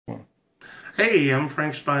Hey, I'm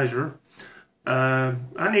Frank Spicer. I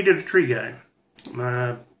needed a tree guy.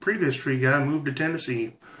 My previous tree guy moved to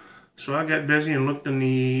Tennessee, so I got busy and looked in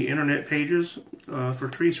the internet pages for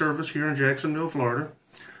tree service here in Jacksonville, Florida,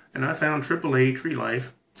 and I found AAA Tree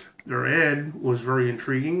Life. Their ad was very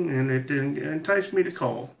intriguing, and it enticed me to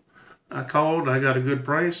call. I called, I got a good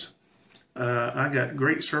price, I got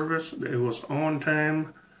great service, it was on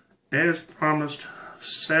time, as promised,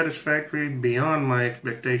 satisfactory, beyond my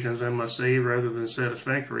expectations, I must say, rather than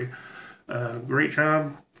satisfactory. Great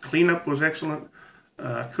job, cleanup was excellent,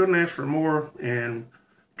 couldn't ask for more, and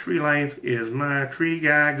Tree Life is my tree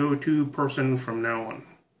guy go-to person from now on.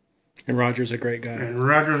 And Roger's a great guy. And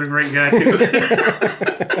Roger's a great guy too.